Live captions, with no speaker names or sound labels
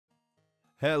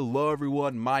Hello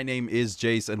everyone, my name is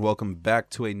Jace and welcome back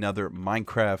to another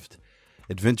Minecraft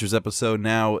Adventures episode.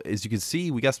 Now, as you can see,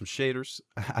 we got some shaders.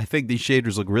 I think these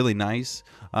shaders look really nice.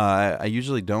 I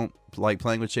usually don't like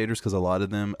playing with shaders because a lot of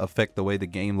them affect the way the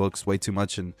game looks way too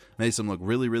much and makes them look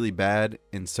really bad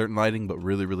in certain lighting but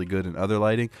really good in other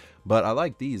lighting. But I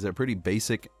like these. They're pretty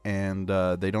basic and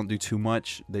they don't do too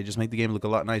much. They just make the game look a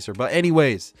lot nicer. But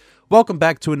anyways, welcome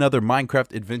back to another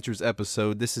Minecraft Adventures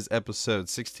episode. This is episode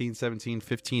 16, 17,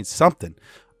 15, something.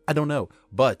 I don't know.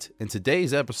 But in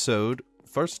today's episode,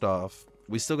 first off,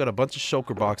 we still got a bunch of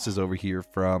shulker boxes over here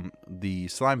from the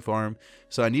slime farm.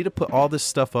 So I need to put all this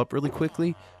stuff up really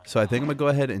quickly. So I think I'm going to go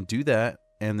ahead and do that.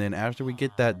 And then after we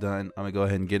get that done, I'm going to go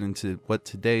ahead and get into what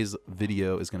today's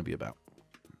video is going to be about.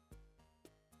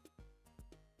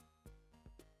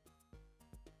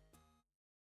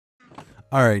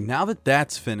 Alright, now that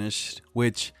that's finished,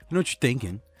 which, you know what you're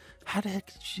thinking, how the heck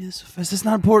did you do this so fast? It's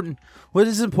not important. What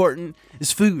is important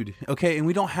is food, okay? And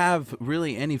we don't have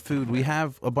really any food. We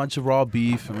have a bunch of raw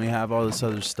beef and we have all this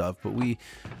other stuff, but we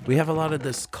have a lot of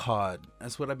this cod.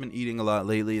 That's what I've been eating a lot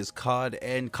lately is cod,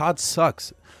 and cod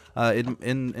sucks.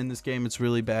 In this game, it's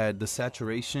really bad. The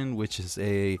saturation, which is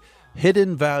a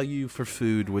hidden value for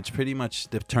food, which pretty much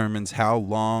determines how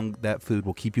long that food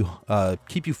will keep you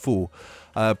full.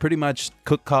 Pretty much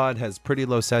cooked cod has pretty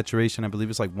low saturation. I believe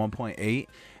it's like 1.8,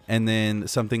 and then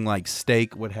something like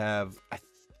steak would have,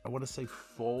 I want to say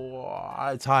 4.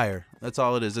 It's higher. That's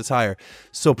all it is. It's higher.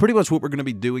 So pretty much what we're going to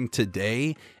be doing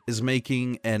today is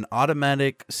making an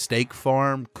automatic steak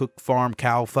farm, cook farm,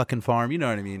 cow fucking farm. You know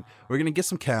what I mean? We're going to get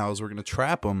some cows. We're going to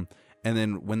trap them. And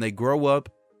then when they grow up,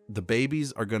 the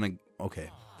babies are going to, okay.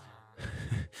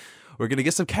 We're going to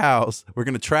get some cows. We're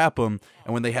going to trap them.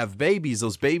 And when they have babies,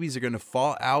 those babies are going to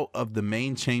fall out of the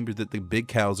main chamber that the big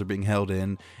cows are being held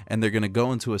in. And they're going to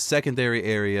go into a secondary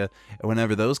area. And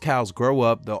whenever those cows grow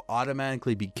up, they'll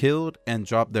automatically be killed and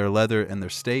drop their leather and their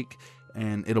steak.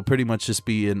 And it'll pretty much just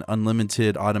be an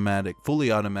unlimited automatic,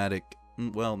 fully automatic.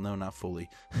 Well, no, not fully.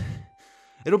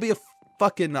 It'll be a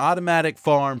fucking automatic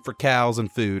farm for cows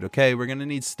and food. Okay, we're gonna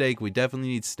need steak. We definitely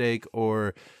need steak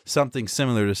or something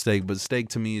similar to steak, but steak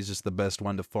to me is just the best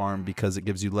one to farm because it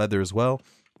gives you leather as well.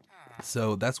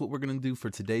 So that's what we're gonna do for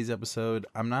today's episode.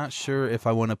 I'm not sure if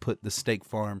I want to put the steak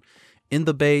farm in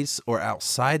the base or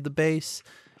outside the base.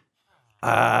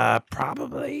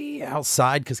 Probably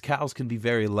outside because cows can be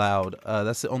very loud.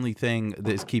 That's the only thing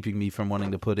that is keeping me from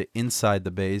wanting to put it inside the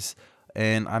base.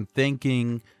 And I'm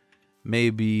thinking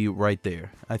maybe right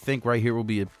there. I think right here will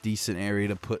be a decent area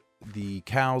to put the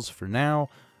cows for now.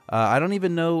 I don't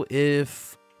even know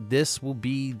if this will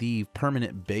be the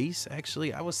permanent base.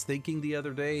 Actually, I was thinking the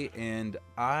other day, and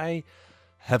I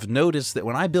have noticed that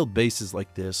when I build bases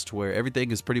like this, to where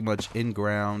everything is pretty much in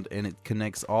ground and it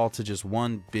connects all to just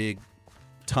one big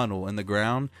tunnel in the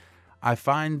ground, I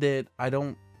find that I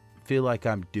don't feel like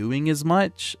I'm doing as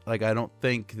much. Like, I don't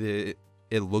think that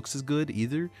it looks as good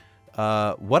either.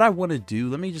 What I want to do,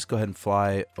 let me just go ahead and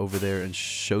fly over there and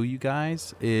show you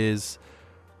guys, is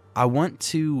I want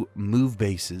to move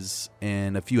bases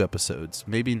in a few episodes.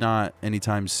 Maybe not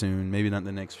anytime soon, maybe not in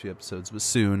the next few episodes, but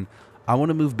soon. I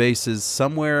want to move bases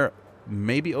somewhere,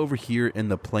 maybe over here in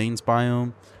the plains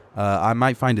biome. I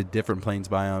might find a different plains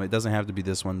biome. It doesn't have to be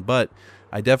this one, but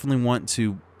I definitely want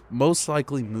to most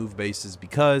likely move bases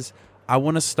because I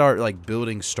want to start like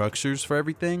building structures for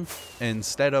everything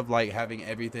instead of like having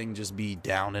everything just be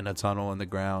down in a tunnel in the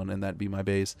ground and that be my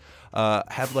base.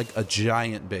 Have like a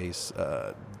giant base,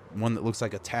 one that looks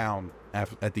like a town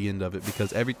at the end of it,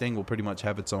 because everything will pretty much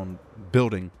have its own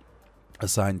building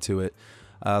assigned to it.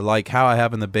 Like how I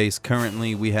have in the base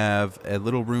currently, we have a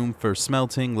little room for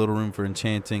smelting, little room for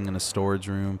enchanting, and a storage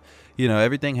room. You know,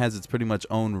 everything has its pretty much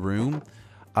own room.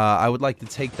 I would like to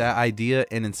take that idea,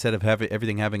 and instead of having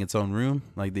everything having its own room,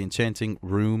 like the enchanting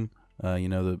room, you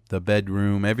know, the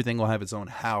bedroom, everything will have its own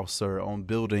house or own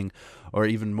building, or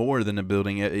even more than a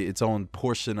building, its own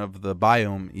portion of the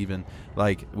biome. Even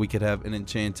like we could have an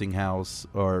enchanting house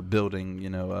or building, you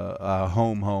know, a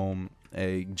home,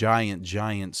 a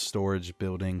giant storage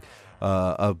building,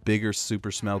 a bigger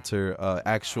super smelter,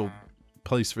 actual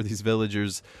place for these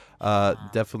villagers.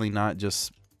 Definitely not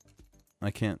just,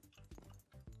 I can't.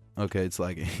 Okay, it's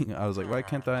lagging. I was like, why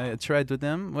can't I trade with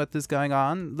them? What is going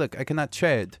on? Look, I cannot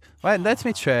trade. Why? Let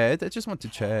me trade. I just want to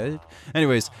trade.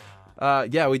 Anyways,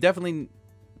 yeah, we definitely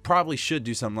probably should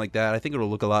do something like that. I think it'll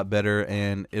look a lot better,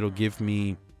 and it'll give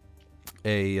me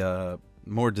a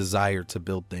more desire to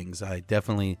build things. I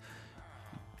definitely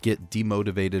get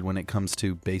demotivated when it comes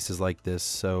to bases like this,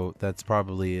 so that's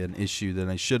probably an issue that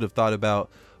I should have thought about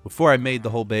before I made the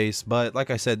whole base. But like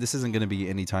I said, this isn't going to be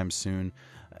anytime soon.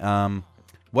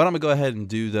 What I'm gonna go ahead and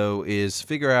do though is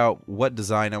figure out what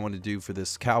design I want to do for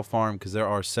this cow farm, because there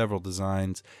are several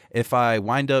designs. If I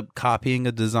wind up copying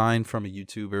a design from a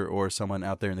YouTuber or someone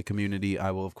out there in the community,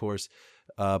 I will of course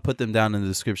put them down in the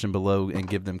description below and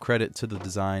give them credit to the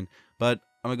design. But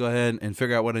I'm gonna go ahead and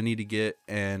figure out what I need to get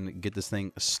and get this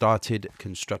thing started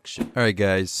construction. All right,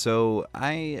 guys, so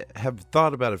I have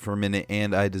thought about it for a minute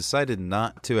and I decided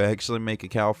not to actually make a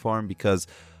cow farm, because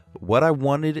what I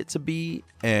wanted it to be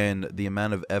and the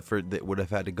amount of effort that would have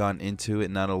had to gone into it,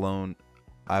 not alone,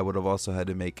 I would have also had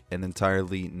to make an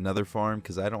entirely another farm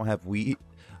because I don't have wheat.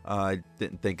 I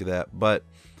didn't think of that, but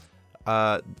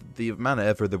the amount of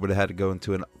effort that would have had to go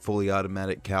into a fully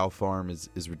automatic cow farm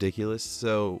is ridiculous.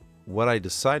 So what I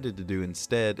decided to do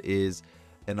instead is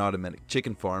an automatic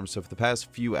chicken farm. So for the past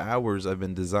few hours I've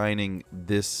been designing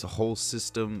this whole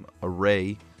system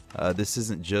array. This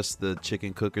isn't just the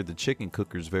chicken cooker. The chicken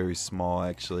cooker is very small,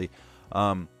 actually.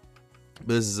 But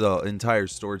this is an entire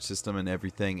storage system and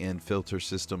everything, and filter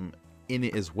system in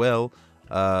it as well.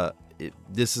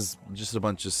 This is just a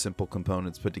bunch of simple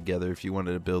components put together. If you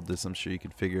wanted to build this, I'm sure you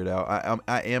could figure it out.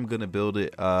 I am going to build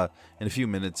it in a few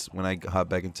minutes when I hop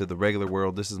back into the regular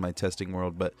world. This is my testing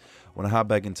world, but when I hop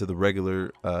back into the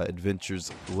regular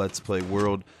Adventures Let's Play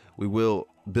world, we will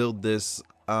build this.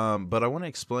 But I want to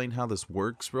explain how this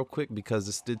works real quick, because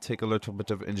this did take a little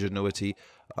bit of ingenuity.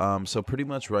 So pretty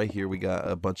much right here we got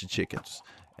a bunch of chickens,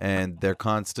 and they're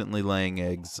constantly laying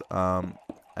eggs.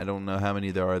 I don't know how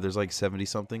many there are. There's like 70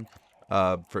 something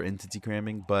for entity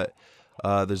cramming, but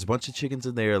there's a bunch of chickens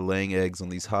in there laying eggs on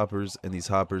these hoppers, and these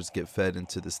hoppers get fed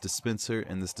into this dispenser,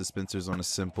 and this dispenser is on a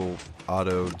simple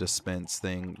auto dispense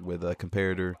thing with a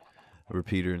comparator, a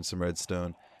repeater, and some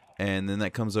redstone. And then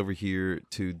that comes over here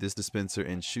to this dispenser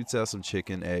and shoots out some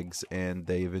chicken eggs, and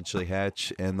they eventually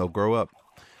hatch and they'll grow up.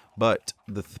 But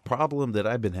the problem that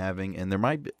I've been having, and there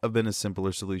might have been a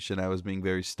simpler solution, I was being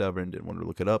very stubborn, didn't want to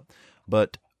look it up,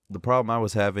 but the problem I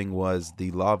was having was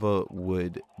the lava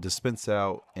would dispense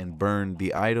out and burn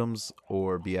the items,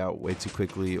 or be out way too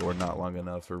quickly, or not long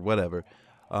enough, or whatever.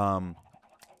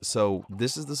 So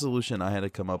this is the solution I had to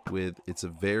come up with. It's a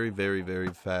very, very, very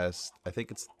fast, I think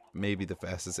it's maybe the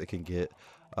fastest it can get,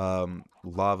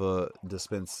 lava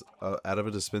dispense out of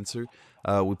a dispenser.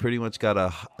 We pretty much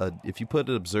got if you put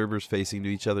observers facing to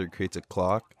each other, it creates a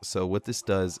clock. So what this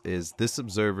does is this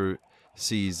observer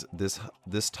sees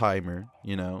this timer,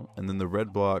 you know, and then the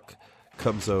red block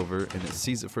comes over and it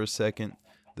sees it for a second.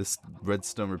 This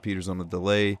redstone repeater's on a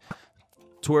delay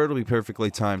to where it'll be perfectly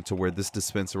timed to where this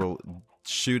dispenser will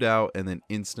shoot out and then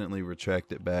instantly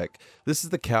retract it back. This is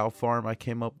the cow farm I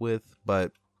came up with,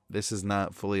 but this is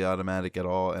not fully automatic at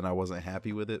all, and I wasn't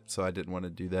happy with it, so I didn't want to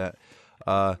do that.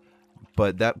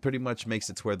 But that pretty much makes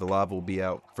it to where the lava will be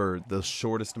out for the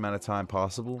shortest amount of time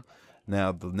possible.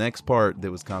 Now, the next part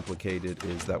that was complicated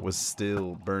is that was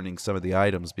still burning some of the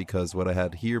items, because what I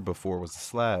had here before was a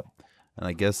slab, and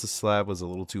I guess the slab was a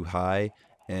little too high,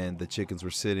 and the chickens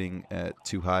were sitting at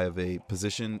too high of a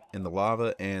position in the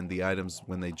lava, and the items,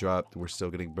 when they dropped, were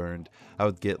still getting burned. I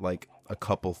would get like a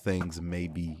couple things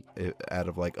maybe out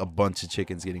of like a bunch of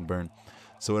chickens getting burned.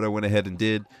 So what I went ahead and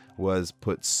did was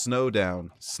put snow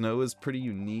down. Snow is pretty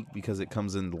unique because it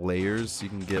comes in layers. You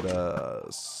can get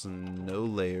snow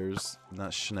layers,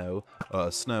 not snow,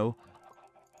 snow,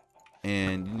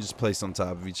 and you can just place on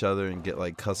top of each other and get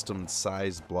like custom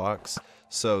sized blocks.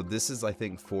 So this is, I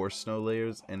think, 4 snow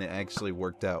layers, and it actually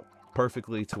worked out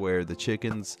perfectly to where the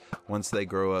chickens, once they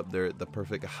grow up, they're at the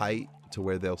perfect height to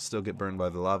where they'll still get burned by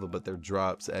the lava, but their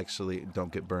drops actually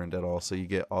don't get burned at all. So you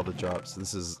get all the drops.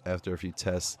 This is after a few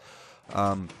tests.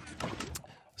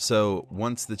 So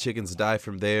once the chickens die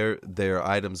from there, their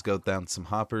items go down some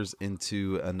hoppers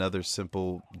into another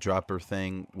simple dropper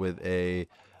thing with a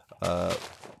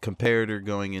comparator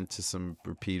going into some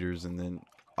repeaters, and then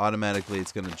automatically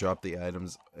it's going to drop the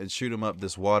items and shoot them up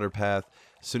this water path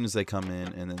as soon as they come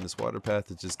in. And then this water path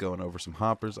is just going over some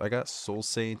hoppers. I got soul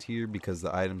sand here because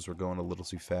the items were going a little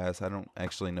too fast. I don't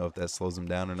actually know if that slows them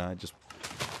down or not. I just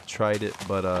tried it,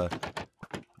 but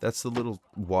that's the little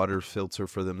water filter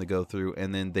for them to go through.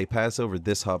 And then they pass over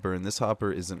this hopper, and this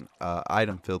hopper is an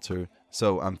item filter.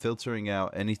 So I'm filtering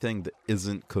out anything that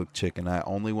isn't cooked chicken. I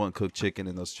only want cooked chicken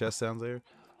in those chest sounds there.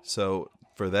 So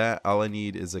for that, all I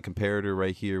need is a comparator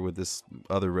right here with this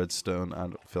other redstone. I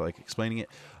don't feel like explaining it.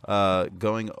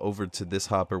 Going over to this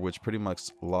hopper, which pretty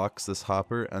much locks this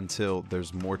hopper until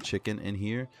there's more chicken in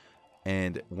here.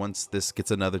 And once this gets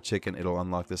another chicken, it'll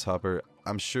unlock this hopper.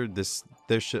 I'm sure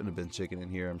there shouldn't have been chicken in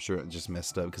here. I'm sure it just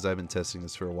messed up because I've been testing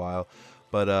this for a while.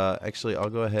 But actually, I'll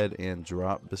go ahead and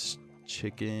drop this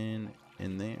chicken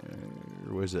in there.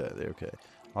 Where's that? There, okay.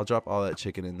 I'll drop all that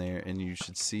chicken in there, and you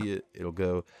should see it. It'll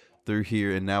go through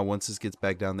here, and now once this gets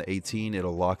back down to 18,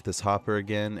 it'll lock this hopper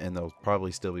again, and there'll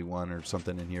probably still be one or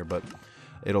something in here, but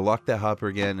it'll lock that hopper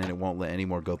again, and it won't let any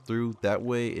more go through. That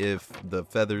way, if the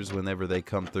feathers, whenever they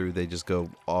come through, they just go,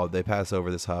 they pass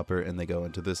over this hopper, and they go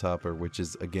into this hopper, which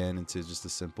is, again, into just a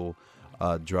simple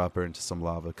dropper into some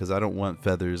lava, because I don't want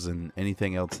feathers, and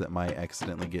anything else that might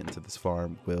accidentally get into this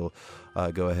farm will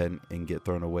go ahead and get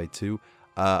thrown away too.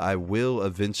 I will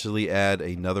eventually add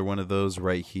another one of those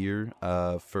right here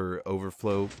for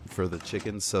overflow for the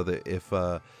chickens, so that if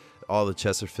all the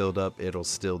chests are filled up, it'll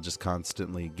still just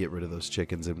constantly get rid of those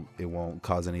chickens, and it won't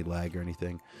cause any lag or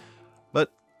anything.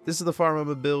 But this is the farm I'm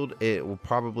gonna build. It will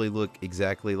probably look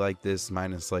exactly like this,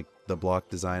 minus like the block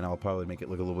design. I'll probably make it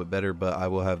look a little bit better, but I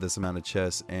will have this amount of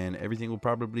chests, and everything will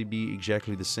probably be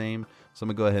exactly the same. So I'm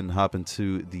gonna go ahead and hop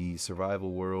into the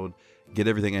survival world, get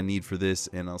everything I need for this,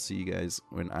 and I'll see you guys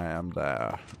when I am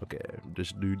there. Okay,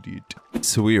 just do it.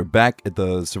 So we are back at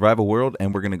the survival world,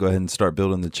 and we're gonna go ahead and start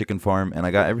building the chicken farm, and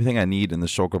I got everything I need in the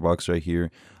shulker box right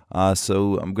here.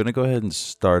 So I'm gonna go ahead and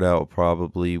start out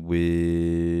probably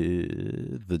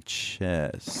with the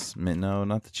chest. No,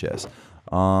 not the chest.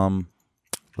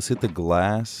 Let's get the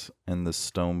glass and the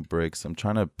stone bricks. I'm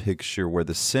trying to picture where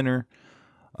the center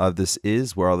of this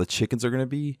is, where all the chickens are gonna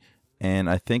be. And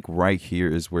I think right here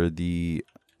is where the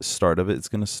start of it is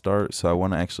going to start. So I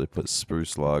want to actually put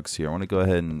spruce logs here. I want to go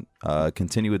ahead and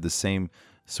continue with the same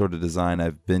sort of design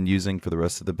I've been using for the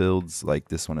rest of the builds, like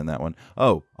this one and that one.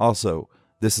 Oh, also,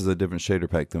 this is a different shader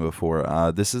pack than before.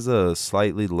 This is a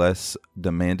slightly less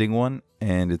demanding one,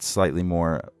 and it's slightly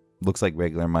more, looks like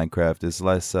regular Minecraft. It's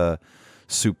less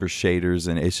super shaders,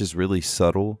 and it's just really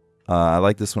subtle. I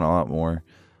like this one a lot more.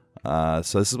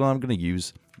 So this is what I'm going to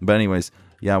use. But anyways,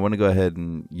 yeah, I want to go ahead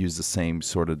and use the same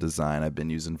sort of design I've been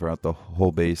using throughout the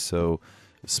whole base. So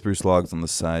spruce logs on the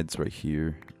sides right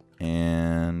here.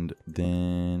 And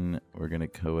then we're going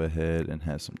to go ahead and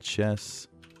have some chests.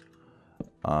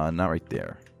 Not right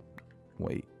there.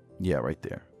 Wait. Yeah, right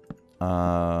there.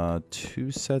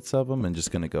 2 sets of them, and just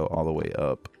going to go all the way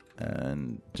up.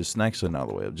 And just, actually not all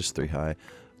the way up, just 3 high.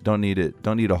 Don't need it.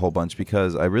 Don't need a whole bunch,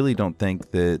 because I really don't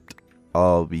think that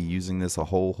I'll be using this a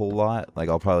whole lot. Like,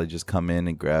 I'll probably just come in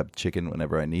and grab chicken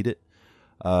whenever I need it.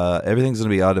 Everything's going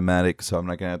to be automatic, so I'm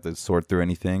not going to have to sort through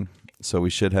anything. So we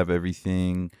should have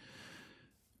everything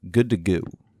good to go.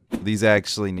 These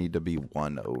actually need to be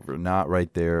 1 over, not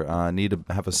right there. Need to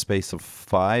have a space of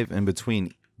 5 in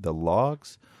between the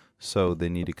logs, so they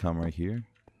need to come right here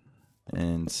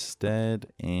instead.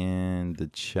 And the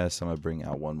chest, I'm going to bring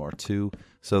out 1 more too,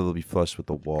 so they'll be flush with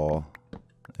the wall.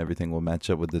 Everything will match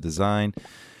up with the design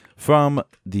from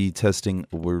the testing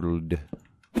world.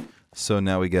 So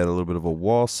now we got a little bit of a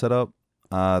wall set up.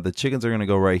 The chickens are going to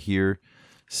go right here.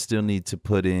 Still need to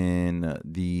put in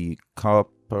the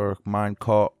copper mine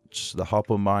carts, the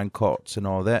hopper mine carts and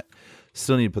all that.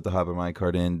 Still need to put the hopper mine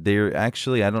cart in. There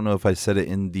actually, I don't know if I said it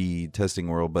in the testing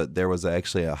world, but there was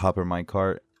actually a hopper mine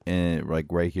cart in, like,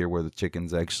 right here where the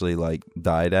chickens actually like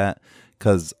died at.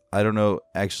 Because I don't know,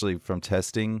 actually from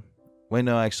testing. Wait,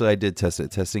 no, actually, I did test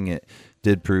it. Testing it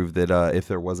did prove that if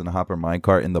there wasn't a hopper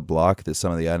minecart in the block, that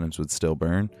some of the items would still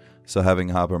burn. So having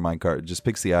a hopper minecart just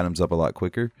picks the items up a lot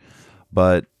quicker.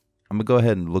 But I'm going to go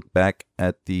ahead and look back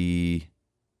at the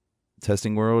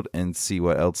testing world and see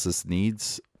what else this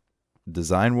needs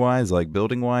design-wise, like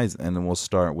building-wise, and then we'll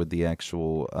start with the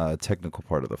actual technical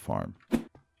part of the farm.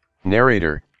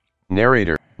 Narrator,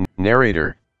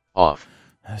 off.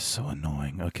 That's so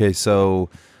annoying. Okay, so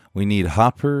we need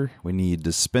hopper, we need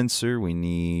dispenser, we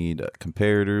need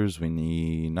comparators, we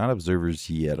need, not observers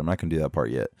yet. I'm not going to do that part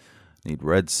yet. Need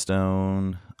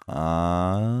redstone.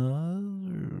 That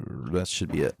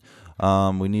should be it.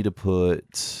 We need to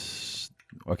put,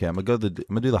 okay, I'm gonna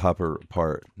do the hopper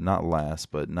part, not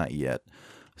last, but not yet.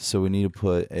 So we need to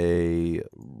put a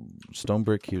stone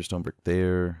brick here, stone brick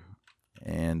there,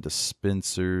 and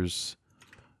dispensers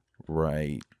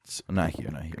right, not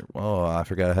here. Oh, I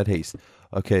forgot I had haste.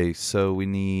 Okay, so we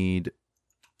need,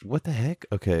 what the heck?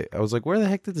 Okay, I was like, where the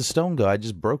heck did the stone go? I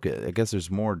just broke it. I guess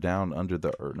there's more down under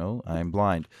the earth. No, I'm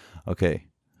blind. Okay,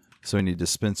 so we need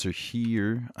dispenser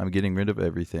here. I'm getting rid of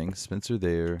everything. Dispenser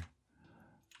there.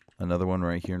 Another one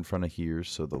right here in front of here,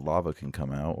 so the lava can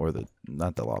come out, or the,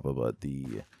 not the lava, but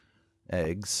the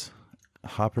eggs.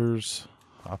 Hoppers,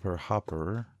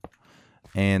 hopper.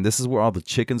 And this is where all the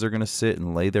chickens are going to sit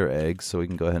and lay their eggs, so we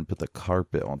can go ahead and put the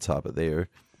carpet on top of there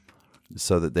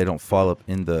so that they don't fall up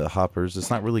in the hoppers. It's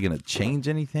not really going to change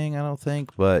anything, I don't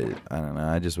think, but I don't know.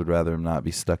 I just would rather them not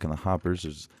be stuck in the hoppers.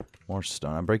 There's more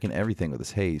stone. I'm breaking everything with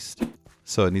this haste.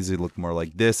 So it needs to look more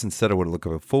like this instead of what it looked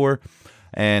like before.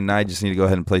 And now I just need to go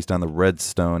ahead and place down the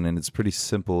redstone, and it's pretty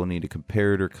simple. I need a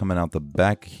comparator coming out the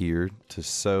back here to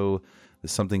show that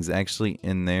something's actually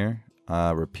in there.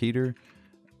 Repeater.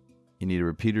 You need a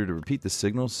repeater to repeat the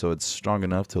signal so it's strong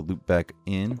enough to loop back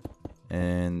in.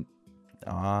 And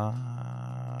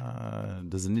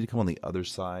does it need to come on the other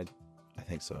side? I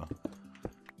think so.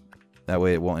 That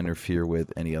way it won't interfere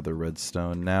with any other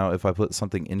redstone. Now if I put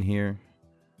something in here,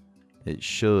 it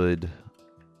should...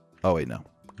 Oh wait, no.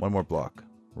 One more block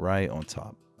right on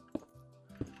top.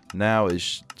 Now it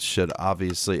should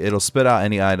obviously... It'll spit out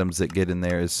any items that get in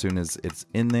there as soon as it's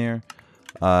in there.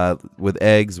 With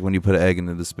eggs, when you put an egg in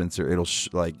the dispenser, it'll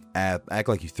act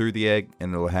like you threw the egg,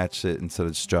 and it'll hatch it instead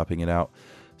of just dropping it out.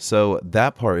 So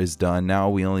that part is done. Now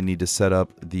we only need to set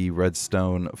up the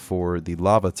redstone for the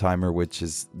lava timer, which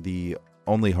is the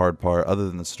only hard part other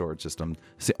than the storage system.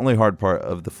 It's the only hard part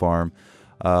of the farm.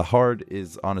 Hard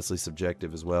is honestly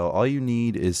subjective as well. All you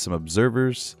need is some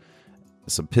observers,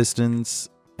 some pistons,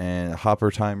 and a hopper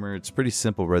timer. It's pretty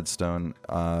simple redstone.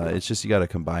 It's just you got to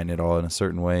combine it all in a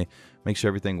certain way. Make sure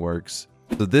everything works.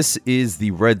 So this is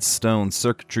the redstone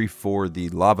circuitry for the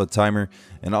lava timer,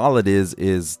 and all it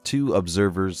is 2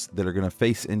 observers that are going to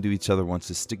face into each other once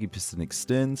the sticky piston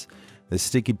extends. The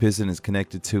sticky piston is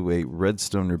connected to a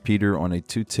redstone repeater on a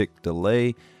 2-tick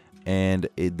delay, and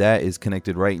that is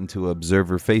connected right into an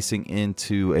observer facing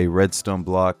into a redstone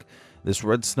block. This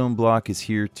redstone block is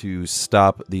here to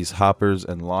stop these hoppers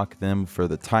and lock them for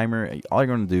the timer. All you're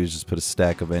going to do is just put a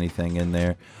stack of anything in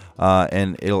there,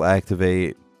 and it'll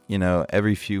activate, you know,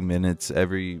 every few minutes,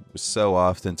 every so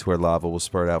often, to where lava will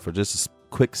spurt out for just a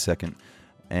quick second.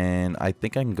 And I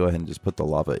think I can go ahead and just put the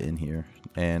lava in here,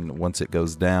 and once it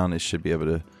goes down, it should be able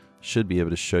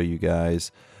to show you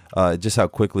guys just how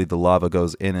quickly the lava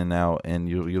goes in and out, and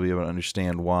you'll be able to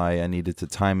understand why I needed to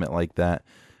time it like that.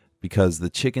 Because the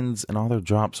chickens and all their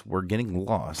drops were getting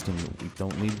lost, and we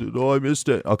don't need to... Oh, I missed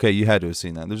it. Okay, you had to have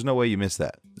seen that. There's no way you missed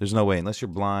that. There's no way, unless you're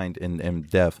blind and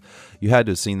deaf. You had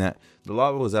to have seen that. The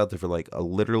lava was out there for like a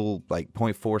literal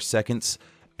 0.4 seconds,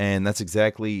 and that's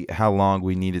exactly how long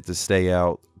we needed to stay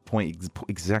out.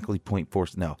 Exactly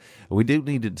 0.4. No, we do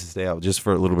need it to stay out just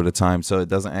for a little bit of time, so it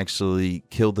doesn't actually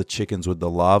kill the chickens with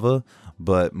the lava,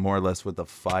 but more or less with the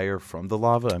fire from the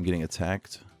lava. I'm getting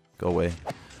attacked. Go away.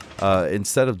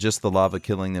 Instead of just the lava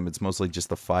killing them, it's mostly just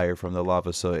the fire from the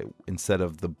lava. So instead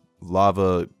of the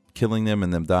lava killing them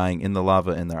and them dying in the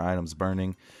lava and their items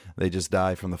burning, they just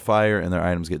die from the fire and their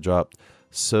items get dropped.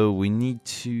 So we need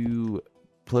to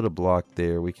put a block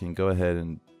there. We can go ahead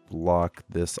and block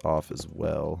this off as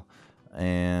well.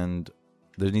 And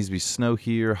there needs to be snow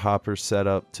here, hopper set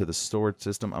up to the storage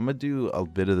system. I'm going to do a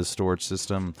bit of the storage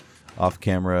system off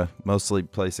camera, mostly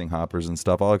placing hoppers and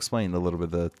stuff. I'll explain a little bit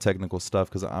of the technical stuff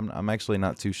because I'm actually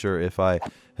not too sure if I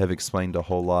have explained a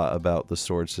whole lot about the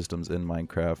storage systems in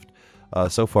Minecraft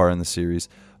so far in the series.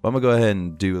 But I'm going to go ahead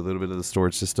and do a little bit of the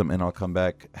storage system, and I'll come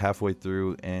back halfway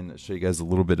through and show you guys a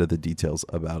little bit of the details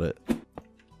about it.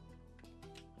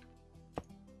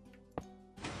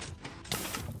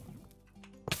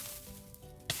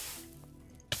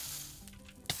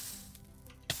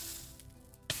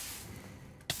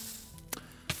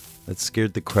 That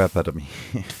scared the crap out of me.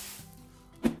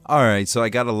 Alright, so I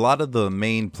got a lot of the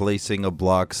main placing of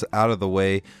blocks out of the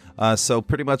way. So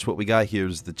pretty much what we got here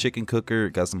is the chicken cooker.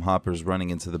 Got some hoppers running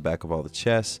into the back of all the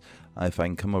chests. If I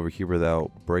can come over here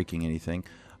without breaking anything.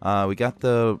 We got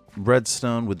the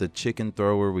redstone with the chicken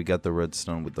thrower. We got the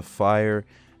redstone with the fire.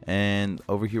 And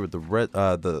over here with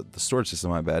the storage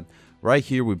system, my bad. Right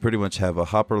here, we pretty much have a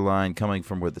hopper line coming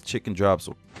from where the chicken drops.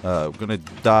 We're going to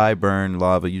die, burn,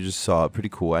 lava. You just saw it. Pretty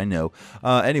cool, I know.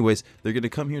 Anyways, they're going to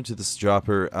come here to this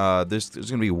dropper. There's going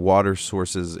to be water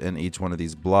sources in each one of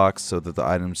these blocks so that the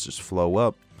items just flow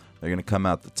up. They're going to come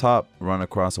out the top, run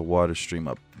across a water stream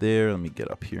up there. Let me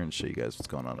get up here and show you guys what's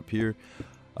going on up here.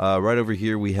 Right over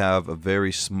here, we have a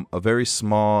very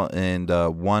small and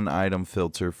one item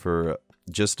filter for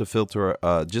just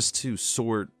to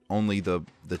sort only the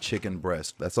chicken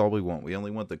breast. That's all we want. We only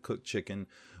want the cooked chicken.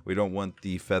 We don't want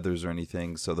the feathers or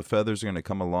anything. So the feathers are going to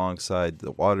come alongside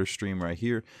the water stream right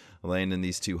here, laying in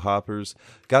these 2 hoppers.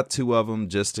 Got 2 of them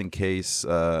just in case.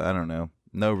 I don't know.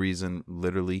 No reason,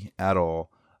 literally, at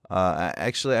all.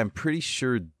 Actually, I'm pretty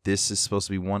sure this is supposed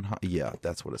to be 1. Yeah,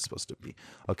 that's what it's supposed to be.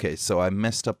 Okay, so I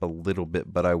messed up a little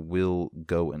bit, but I will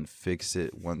go and fix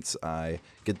it once I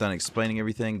get done explaining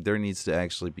everything. There needs to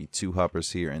actually be 2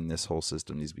 hoppers here, and this whole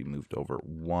system needs to be moved over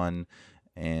 1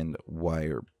 and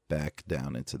wire back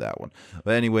down into that one.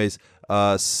 But anyways,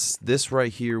 this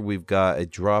right here, we've got a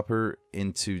dropper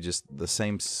into just the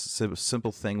same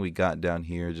simple thing we got down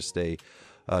here, just a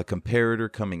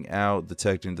comparator coming out,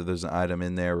 detecting that there's an item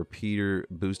in there, repeater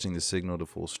boosting the signal to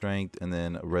full strength, and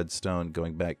then a redstone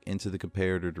going back into the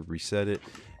comparator to reset it,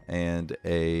 and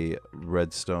a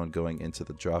redstone going into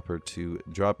the dropper to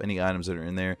drop any items that are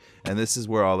in there. And this is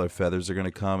where all our feathers are going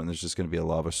to come, and there's just going to be a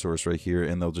lava source right here,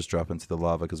 and they'll just drop into the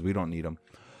lava because we don't need them.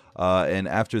 And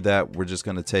after that, we're just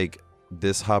going to take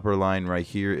this hopper line right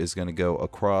here is going to go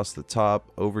across the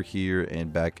top over here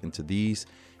and back into these,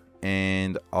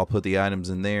 and I'll put the items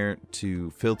in there to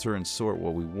filter and sort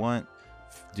what we want,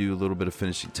 do a little bit of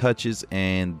finishing touches,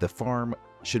 and the farm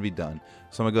should be done.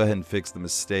 So I'm gonna go ahead and fix the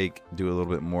mistake, do a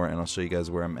little bit more, and I'll show you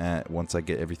guys where I'm at once I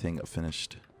get everything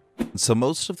finished. So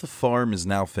most of the farm is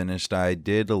now finished. I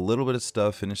did a little bit of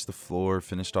stuff, finished the floor,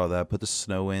 finished all that, put the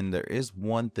snow in. There is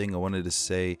one thing I wanted to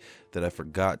say that I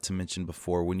forgot to mention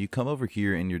before. When you come over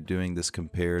here and you're doing this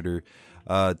comparator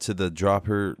to the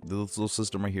dropper, the little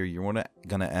system right here, you're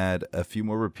gonna add a few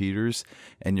more repeaters,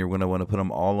 and you're gonna want to put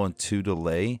them all on 2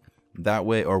 delay. That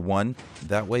way, or 1.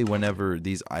 That way, whenever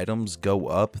these items go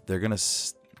up, they're gonna.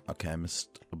 Okay, I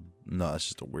missed. No, it's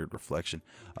just a weird reflection.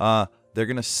 They're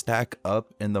gonna stack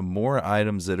up, and the more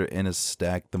items that are in a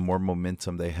stack, the more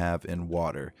momentum they have in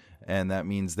water, and that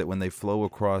means that when they flow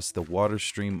across the water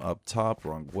stream up top,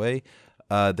 wrong way,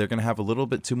 they're gonna have a little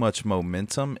bit too much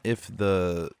momentum if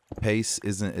the pace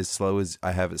isn't as slow as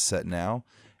I have it set now,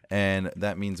 and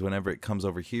that means whenever it comes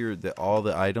over here, that all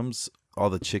the items, all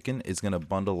the chicken is gonna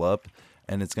bundle up,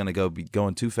 and it's going to be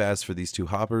going too fast for these 2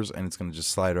 hoppers, and it's going to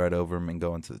just slide right over them and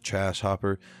go into the trash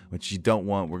hopper, which you don't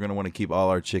want. We're going to want to keep all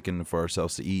our chicken for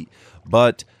ourselves to eat.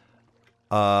 But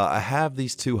I have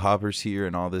these 2 hoppers here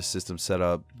and all this system set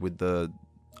up with the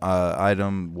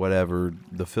item, whatever,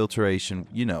 the filtration.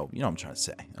 You know what I'm trying to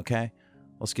say, okay?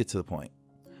 Let's get to the point.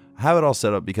 I have it all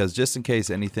set up because just in case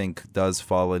anything does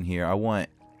fall in here, I want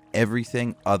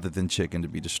everything other than chicken to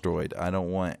be destroyed. I don't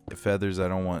want feathers, I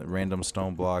don't want random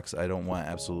stone blocks, I don't want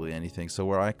absolutely anything. So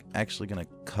we're actually going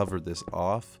to cover this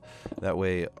off. That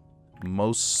way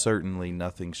most certainly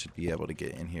nothing should be able to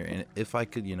get in here, and if I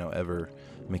could ever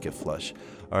make it flush.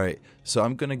 All right, so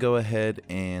I'm gonna go ahead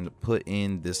and put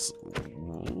in this.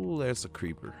 Ooh, there's a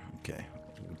creeper. Okay,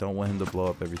 don't want him to blow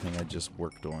up everything I just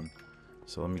worked on,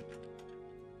 so let me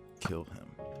kill him.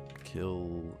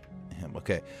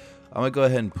 Okay, I'm gonna go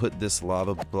ahead and put this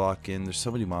lava block in. There's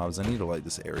so many mobs, I need to light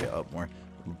this area up more.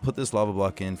 Put this lava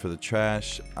block in for the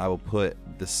trash. I will put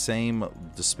the same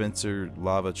dispenser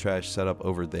lava trash setup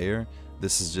over there.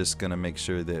 This is just gonna make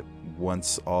sure that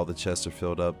once all the chests are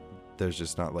filled up, there's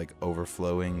just not like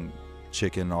overflowing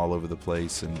chicken all over the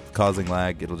place and causing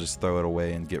lag. It'll just throw it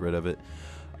away and get rid of it.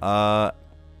 I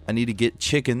need to get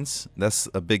chickens. That's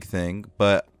a big thing,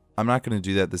 but I'm not going to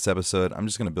do that this episode. I'm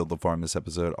just going to build the farm this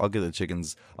episode. I'll get the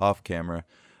chickens off camera.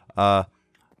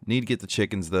 Need to get the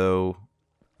chickens though,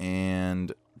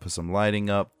 and put some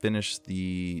lighting up, finish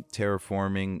the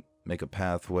terraforming, make a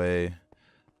pathway,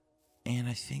 and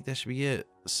I think that should be it.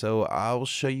 So I'll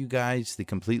show you guys the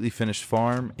completely finished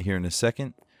farm here in a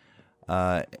second.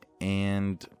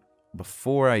 And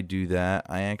before I do that,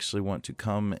 I actually want to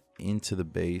come into the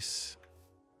base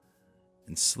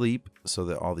and sleep so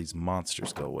that all these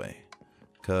monsters go away,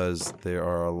 because there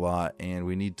are a lot and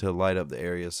we need to light up the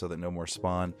area so that no more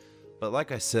spawn. But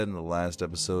like I said in the last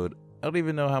episode, I don't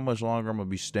even know how much longer I'm gonna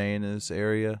be staying in this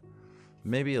area.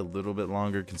 Maybe a little bit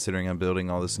longer considering I'm building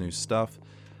all this new stuff.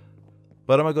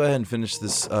 But I'm gonna go ahead and finish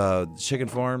this chicken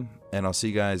farm, and I'll see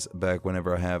you guys back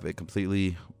whenever I have it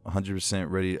completely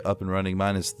 100% ready, up and running,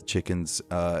 minus the chickens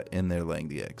in there laying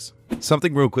the eggs.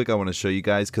 Something real quick I want to show you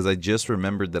guys, because I just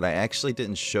remembered that I actually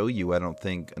didn't show you, I don't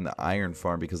think, in the iron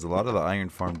farm, because a lot of the iron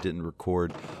farm didn't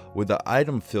record. With the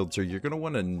item filter, you're going to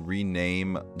want to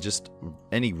rename just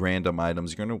any random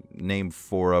items. You're going to name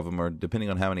 4 of them, or depending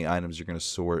on how many items you're going to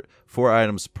sort, 4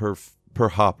 items per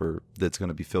hopper that's going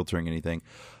to be filtering anything.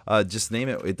 Just name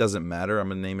it. It doesn't matter. I'm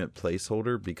gonna name it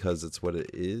placeholder because it's what it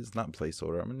is. Not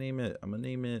placeholder. I'm gonna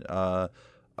name it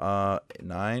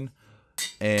 9,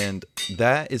 and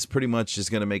that is pretty much just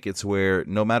gonna make it to where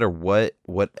no matter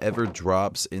whatever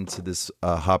drops into this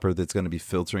hopper that's gonna be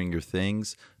filtering your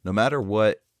things, no matter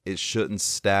what, it shouldn't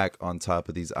stack on top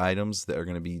of these items that are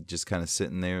gonna be just kind of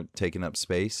sitting there taking up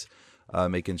space,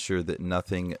 making sure that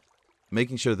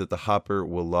the hopper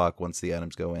will lock once the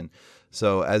items go in.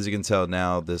 So as you can tell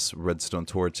now, this redstone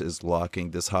torch is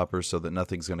locking this hopper so that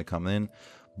nothing's going to come in.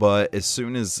 But as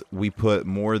soon as we put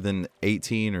more than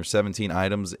 18 or 17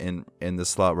 items in the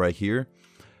slot right here,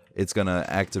 it's going to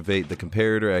activate the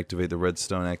comparator, activate the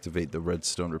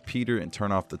redstone repeater, and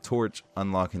turn off the torch,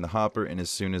 unlocking the hopper. And as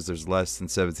soon as there's less than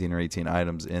 17 or 18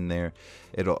 items in there,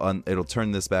 it'll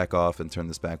turn this back off and turn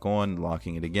this back on,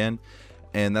 locking it again.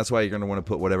 And that's why you're going to want to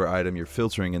put whatever item you're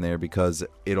filtering in there, because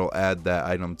it'll add that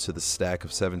item to the stack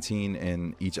of 17,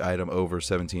 and each item over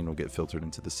 17 will get filtered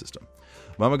into the system.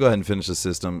 Well, I'm going to go ahead and finish the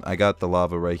system. I got the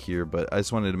lava right here, but I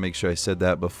just wanted to make sure I said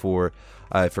that before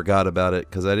I forgot about it,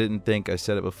 because I didn't think I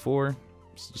said it before.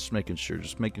 Just making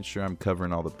sure I'm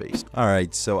covering all the base.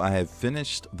 Alright, so I have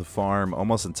finished the farm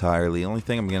almost entirely. The only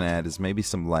thing I'm going to add is maybe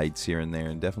some lights here and there,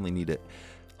 and definitely need it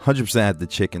 100% add the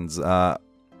chickens.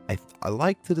 I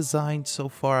like the design so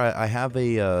far. I have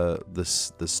the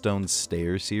stone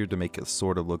stairs here to make it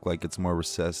sort of look like it's more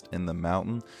recessed in the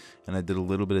mountain, and I did a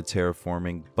little bit of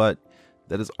terraforming, but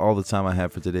that is all the time I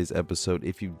have for today's episode.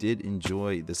 If you did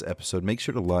enjoy this episode, make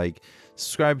sure to like,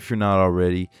 subscribe if you're not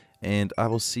already, and I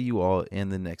will see you all in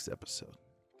the next episode.